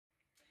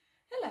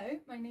Hello,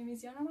 my name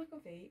is Ioana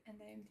Macovei and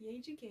I am the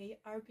Age UK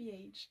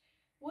RBH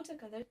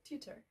watercolor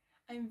tutor.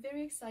 I am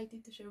very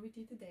excited to share with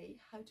you today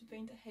how to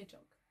paint a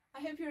hedgehog.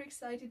 I hope you're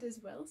excited as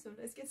well, so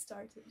let's get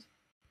started.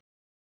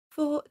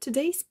 For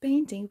today's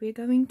painting, we're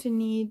going to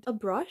need a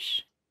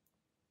brush,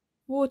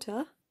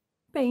 water,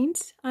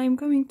 paint. I'm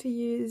going to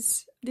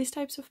use these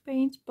types of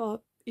paint,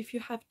 but if you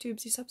have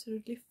tubes, it's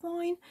absolutely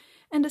fine,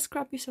 and a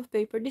scrap piece of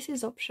paper. This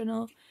is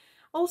optional.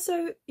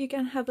 Also, you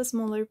can have a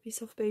smaller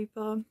piece of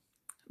paper,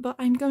 but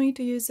I'm going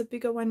to use a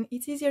bigger one.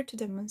 It's easier to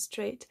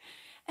demonstrate.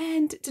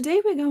 And today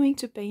we're going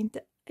to paint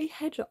a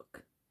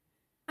hedgehog.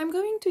 I'm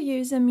going to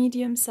use a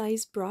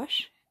medium-sized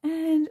brush,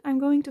 and I'm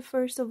going to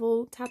first of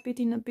all tap it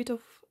in a bit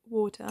of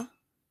water.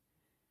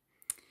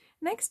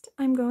 Next,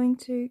 I'm going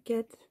to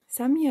get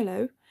some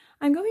yellow.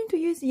 I'm going to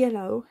use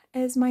yellow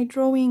as my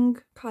drawing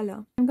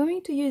color. I'm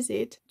going to use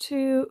it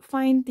to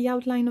find the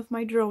outline of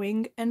my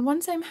drawing, and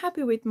once I'm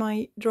happy with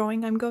my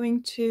drawing, I'm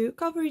going to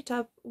cover it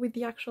up with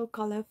the actual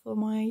color for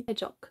my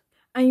hedgehog.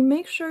 I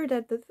make sure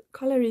that the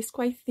color is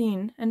quite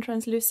thin and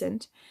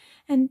translucent,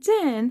 and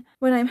then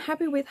when I'm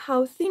happy with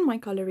how thin my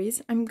color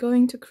is, I'm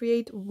going to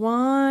create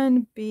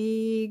one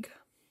big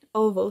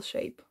oval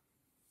shape.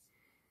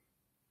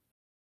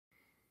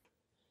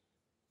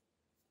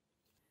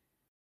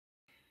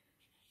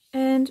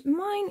 And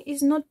mine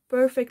is not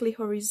perfectly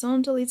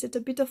horizontal, it's at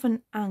a bit of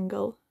an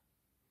angle.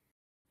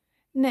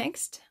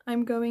 Next,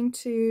 I'm going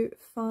to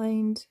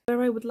find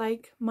where I would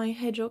like my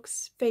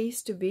hedgehog's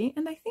face to be,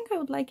 and I think I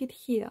would like it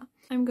here.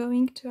 I'm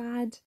going to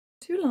add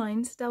 2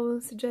 lines that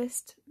will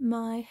suggest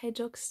my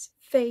hedgehog's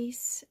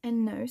face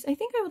and nose. I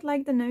think I would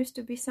like the nose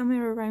to be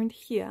somewhere around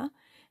here,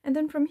 and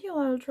then from here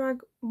I'll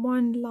drag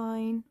 1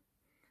 line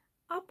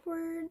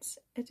upwards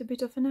at a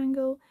bit of an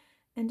angle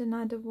and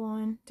another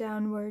one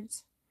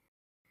downwards.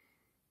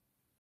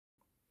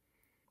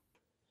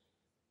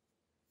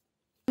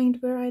 Find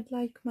where I'd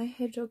like my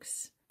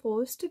hedgehog's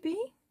paws to be.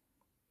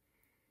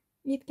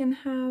 It can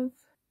have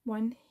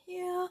one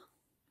here,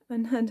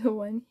 another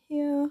one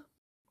here.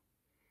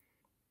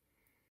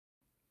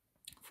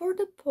 For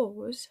the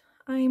paws,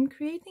 I'm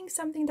creating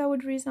something that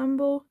would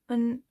resemble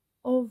an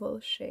oval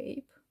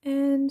shape,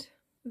 and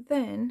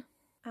then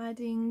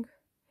adding,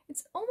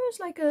 it's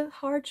almost like a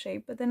heart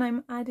shape, but then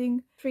I'm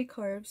adding 3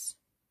 curves.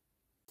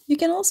 You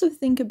can also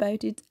think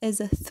about it as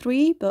a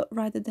 3, but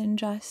rather than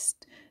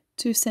just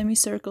 2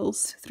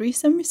 semicircles, 3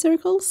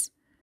 semicircles.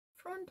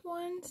 Front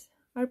ones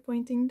are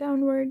pointing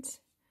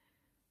downwards,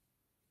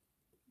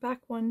 back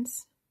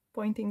ones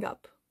pointing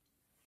up.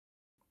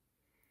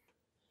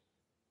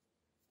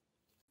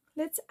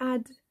 Let's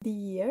add the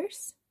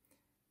ears,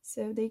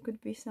 so they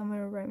could be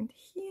somewhere around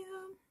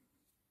here,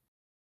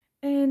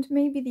 and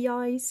maybe the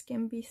eyes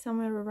can be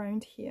somewhere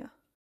around here.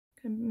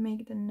 Can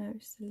make the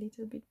nose a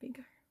little bit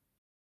bigger.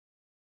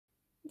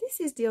 This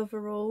is the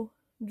overall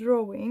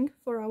drawing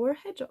for our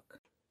hedgehog.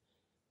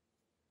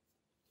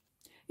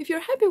 If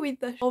you're happy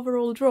with the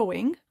overall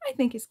drawing, I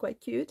think it's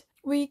quite cute.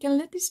 We can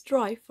let this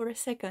dry for a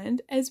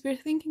second as we're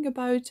thinking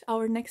about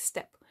our next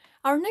step.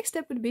 Our next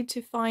step would be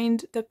to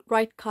find the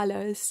right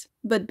colors.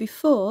 But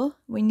before,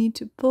 we need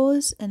to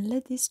pause and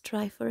let this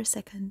dry for a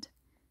second.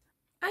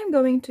 I'm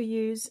going to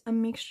use a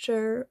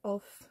mixture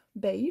of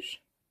beige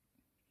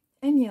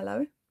and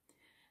yellow,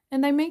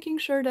 and I'm making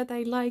sure that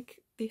I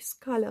like this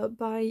color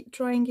by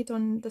drying it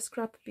on the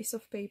scrap piece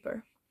of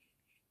paper.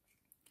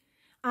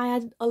 I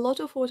add a lot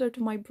of water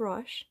to my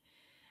brush,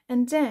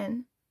 and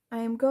then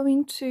I am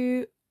going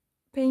to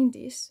paint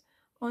this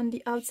on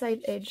the outside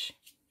edge.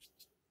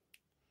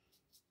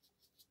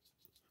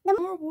 The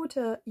more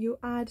water you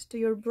add to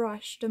your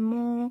brush, the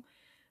more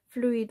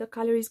fluid the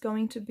color is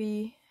going to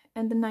be,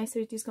 and the nicer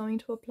it is going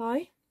to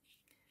apply,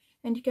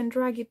 and you can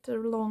drag it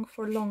along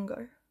for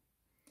longer.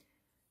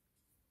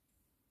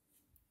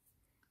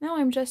 Now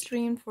I'm just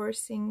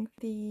reinforcing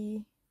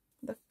the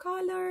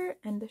color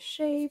and the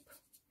shape.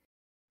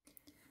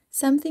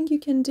 Something you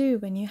can do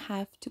when you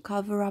have to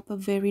cover up a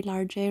very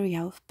large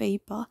area of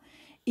paper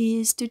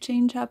is to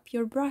change up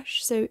your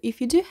brush. So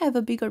if you do have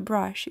a bigger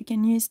brush, you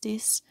can use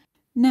this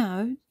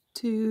now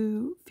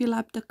to fill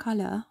up the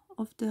color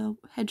of the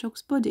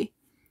hedgehog's body.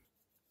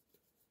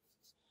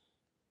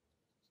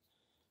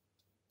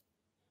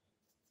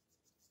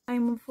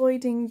 I'm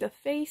avoiding the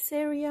face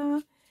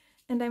area,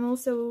 and I'm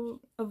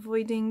also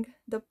avoiding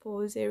the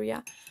paws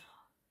area,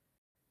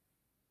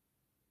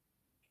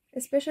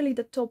 especially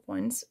the top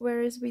ones,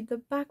 whereas with the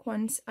back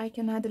ones I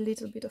can add a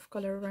little bit of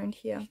color around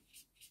here.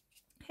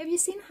 Have you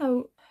seen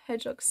how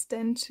hedgehogs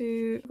tend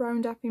to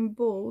round up in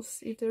balls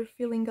if they're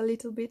feeling a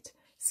little bit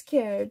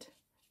scared?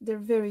 They're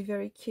very,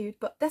 very cute,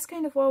 but that's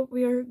kind of what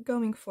we're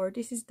going for.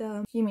 This is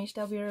the image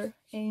that we're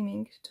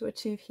aiming to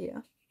achieve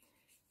here.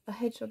 A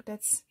hedgehog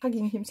that's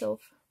hugging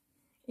himself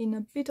in a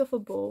bit of a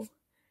ball,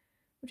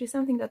 which is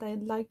something that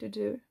I'd like to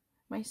do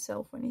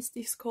myself when it's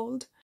this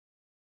cold.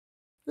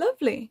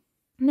 Lovely!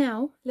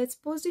 Now, let's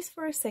pause this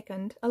for a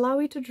second, allow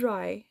it to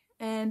dry,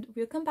 and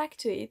we'll come back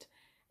to it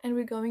And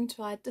we're going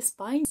to add the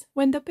spines.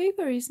 When the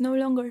paper is no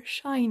longer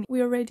shiny, we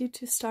are ready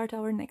to start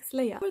our next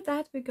layer. For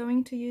that, we're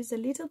going to use a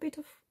little bit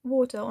of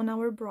water on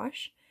our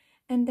brush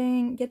and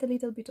then get a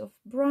little bit of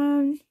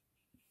brown.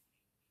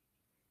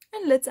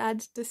 And let's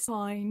add the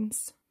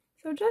spines.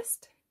 So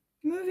just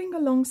moving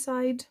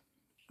alongside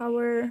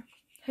our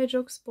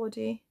hedgehog's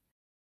body,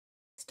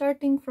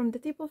 starting from the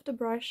tip of the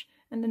brush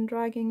and then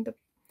dragging the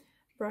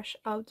brush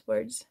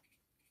outwards.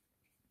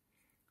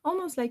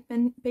 Almost like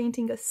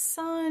painting a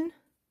sun.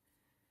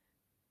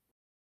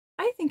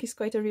 I think it's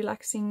quite a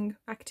relaxing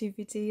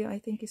activity. I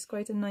think it's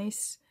quite a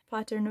nice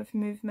pattern of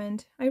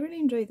movement. I really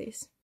enjoy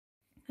this.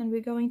 And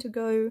we're going to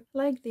go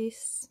like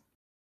this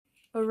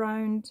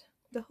around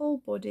the whole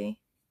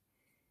body,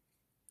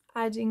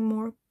 adding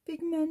more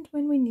pigment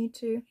when we need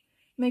to,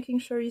 making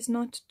sure it's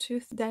not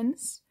too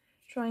dense,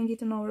 trying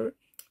it on our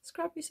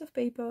scrap piece of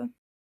paper,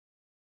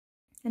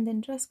 and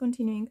then just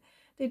continuing.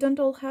 They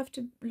don't all have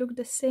to look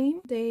the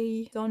same.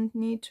 They don't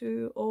need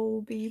to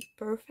all be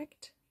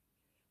perfect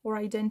or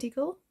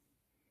identical.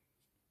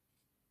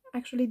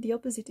 Actually, the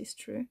opposite is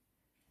true.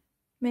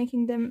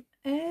 Making them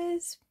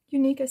as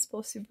unique as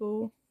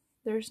possible.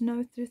 There's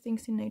no two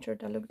things in nature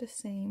that look the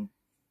same.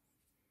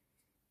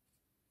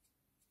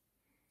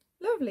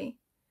 Lovely.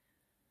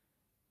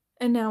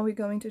 And now we're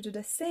going to do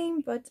the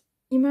same, but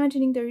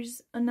imagining there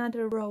is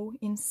another row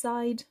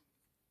inside.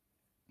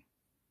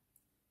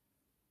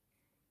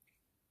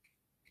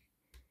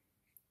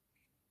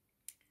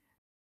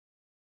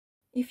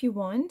 If you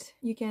want,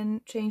 you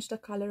can change the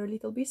color a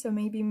little bit, so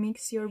maybe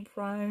mix your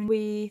brown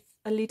with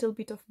a little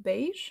bit of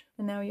beige,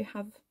 and now you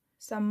have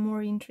some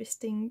more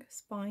interesting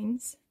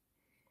spines.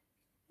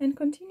 And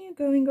continue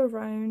going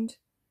around,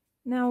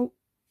 now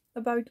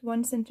about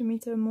 1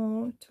 centimeter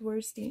more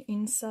towards the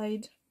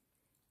inside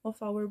of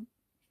our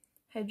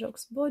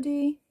hedgehog's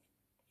body,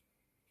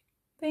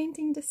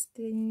 painting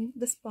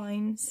the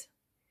spines.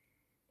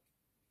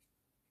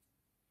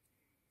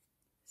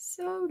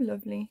 So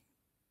lovely.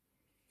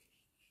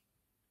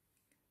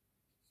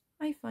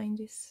 I find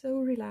this so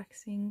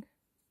relaxing.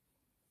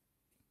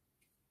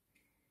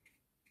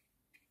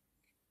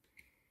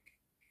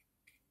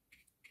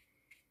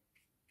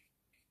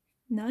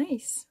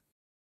 Nice.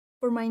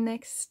 For my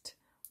next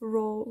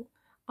row,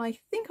 I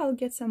think I'll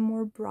get some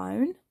more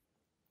brown,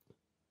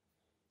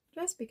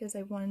 just because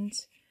I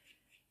want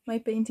my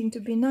painting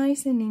to be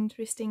nice and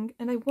interesting,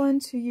 and I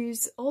want to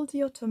use all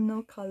the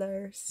autumnal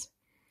colors.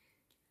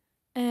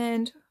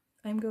 And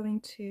I'm going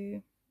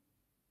to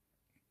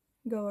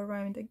go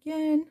around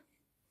again,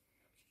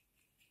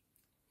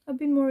 a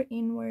bit more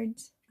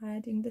inwards,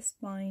 adding the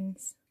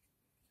spines,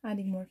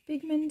 adding more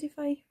pigment if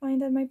I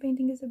find that my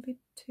painting is a bit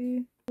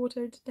too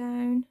watered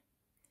down.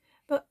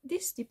 But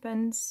this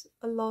depends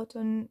a lot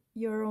on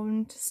your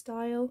own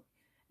style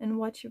and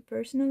what you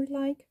personally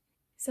like.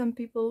 Some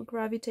people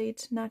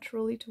gravitate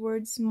naturally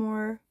towards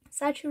more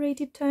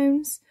saturated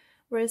tones,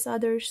 whereas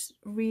others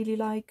really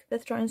like the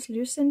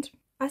translucent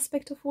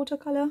aspect of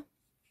watercolor.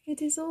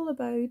 It is all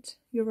about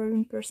your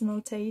own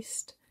personal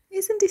taste.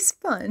 Isn't this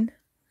fun?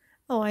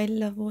 Oh, I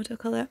love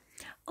watercolor.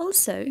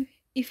 Also,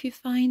 if you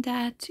find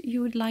that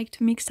you would like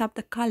to mix up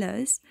the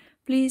colors,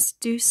 please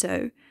do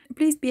so.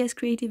 Please be as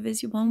creative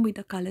as you want with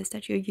the colors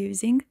that you're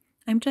using.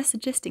 I'm just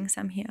suggesting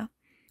some here.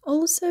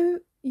 Also,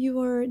 you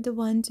are the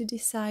one to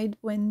decide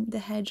when the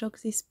hedgehog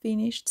is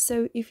finished,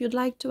 so if you'd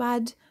like to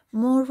add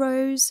more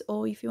rows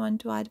or if you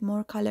want to add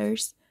more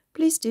colors,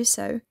 please do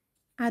so.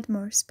 Add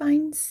more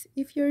spines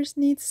if yours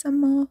needs some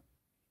more.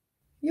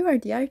 You are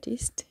the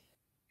artist.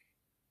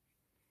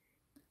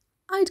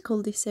 I'd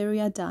call this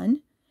area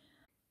done.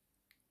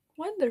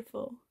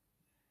 Wonderful.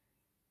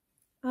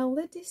 I'll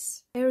let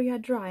this area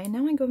dry, and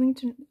now I'm going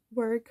to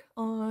work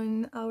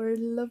on our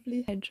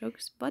lovely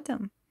hedgehog's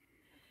bottom.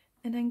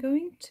 And I'm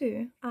going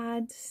to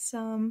add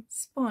some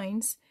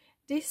spines,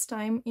 this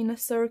time in a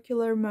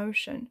circular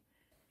motion.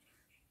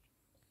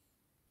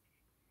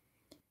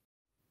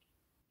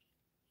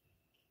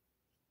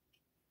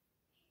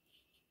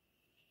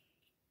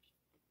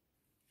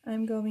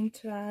 I'm going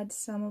to add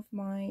some of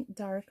my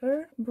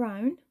darker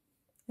brown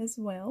as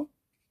well,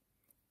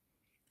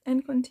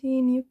 and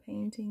continue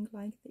painting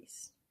like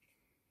this.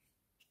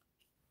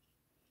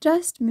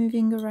 Just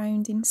moving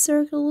around in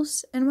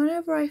circles, and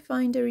whenever I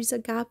find there is a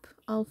gap,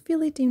 I'll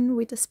fill it in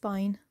with a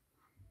spine.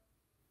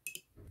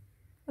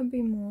 A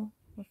bit more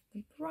of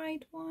the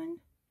bright one.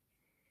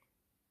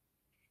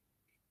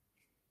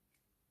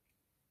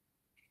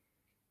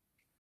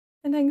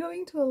 And I'm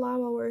going to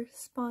allow our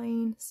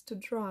spines to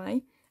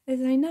dry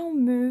as I now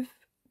move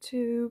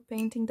to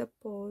painting the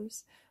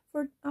paws.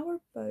 For our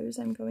paws,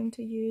 I'm going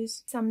to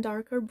use some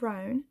darker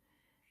brown,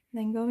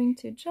 and I'm going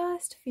to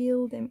just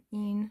fill them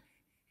in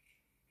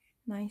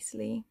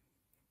nicely,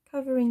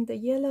 covering the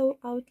yellow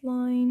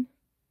outline.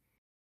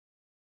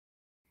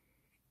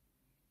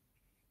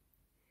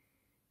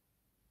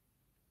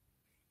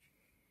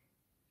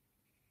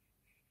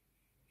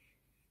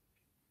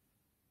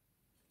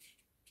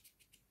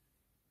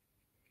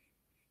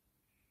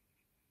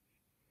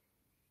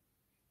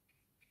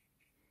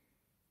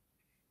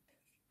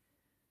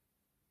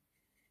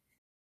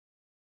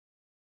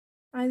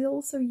 I'll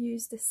also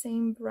use the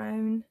same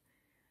brown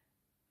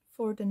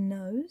for the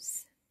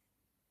nose,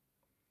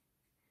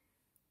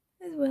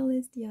 as well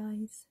as the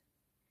eyes.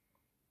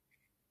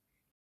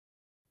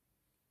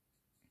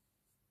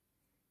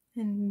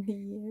 And the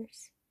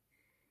ears.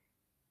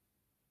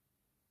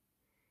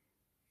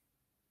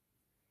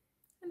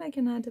 And I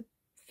can add a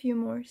few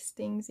more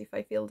stings if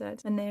I feel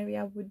that an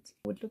area would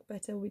look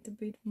better with a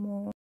bit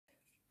more.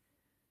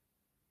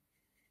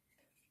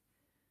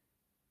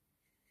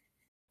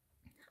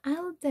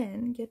 I'll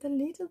then get a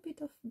little bit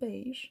of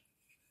beige,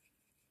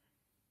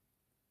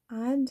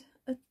 add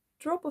a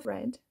drop of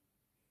red,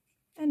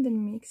 and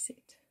then mix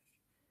it.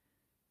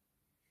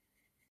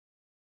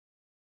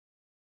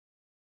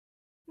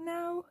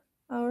 Now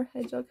our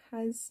hedgehog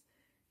has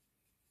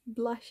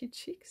blushy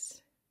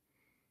cheeks.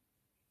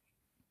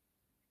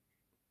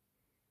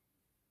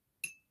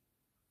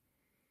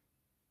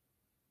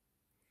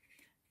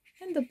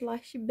 And a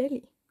blushy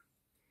belly.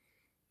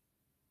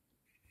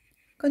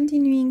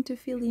 Continuing to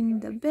fill in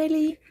the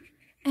belly,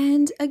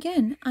 and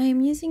again I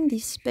am using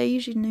this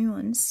beige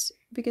nuance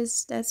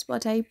because that's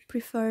what I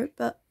prefer,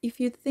 but if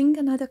you think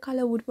another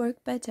color would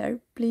work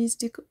better, please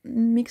do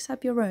mix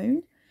up your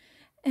own.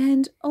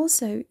 And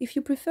also, if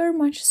you prefer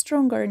much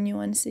stronger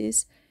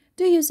nuances,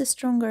 do use a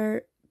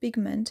stronger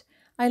pigment.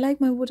 I like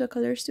my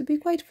watercolors to be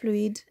quite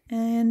fluid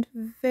and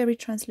very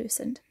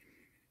translucent,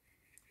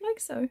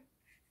 like so.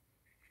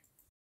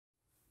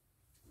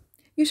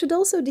 You should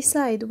also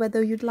decide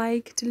whether you'd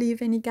like to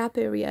leave any gap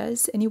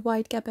areas, any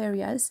white gap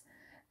areas.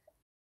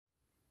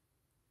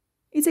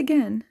 It's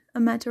again a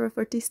matter of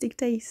artistic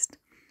taste.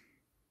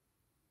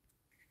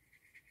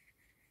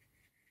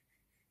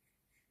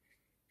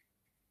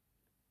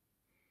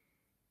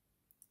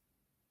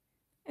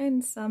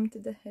 And some to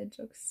the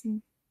hedgehog's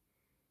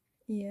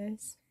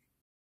ears.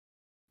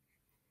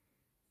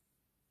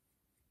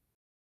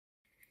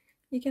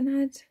 You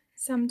can add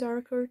some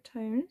darker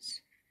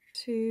tones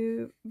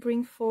to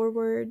bring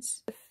forward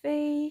the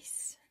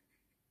face.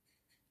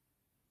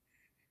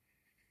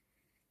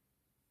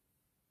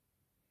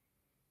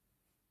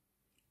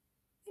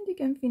 And you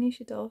can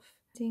finish it off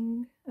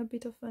adding a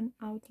bit of an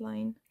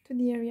outline to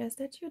the areas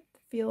that you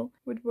feel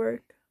would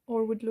work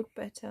or would look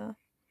better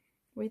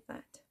with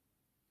that.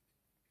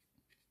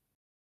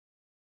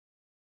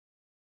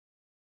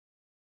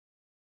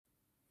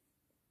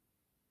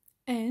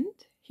 And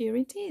here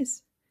it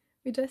is.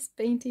 We just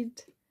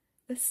painted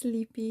a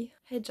sleepy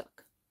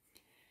hedgehog.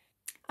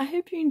 I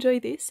hope you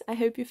enjoyed this. I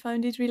hope you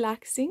found it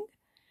relaxing.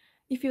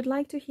 If you'd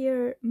like to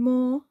hear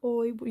more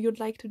or you'd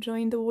like to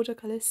join the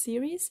watercolor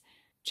series,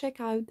 check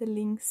out the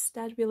links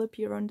that will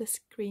appear on the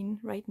screen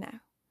right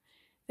now.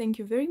 Thank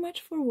you very much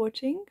for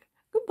watching.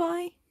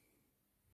 Goodbye!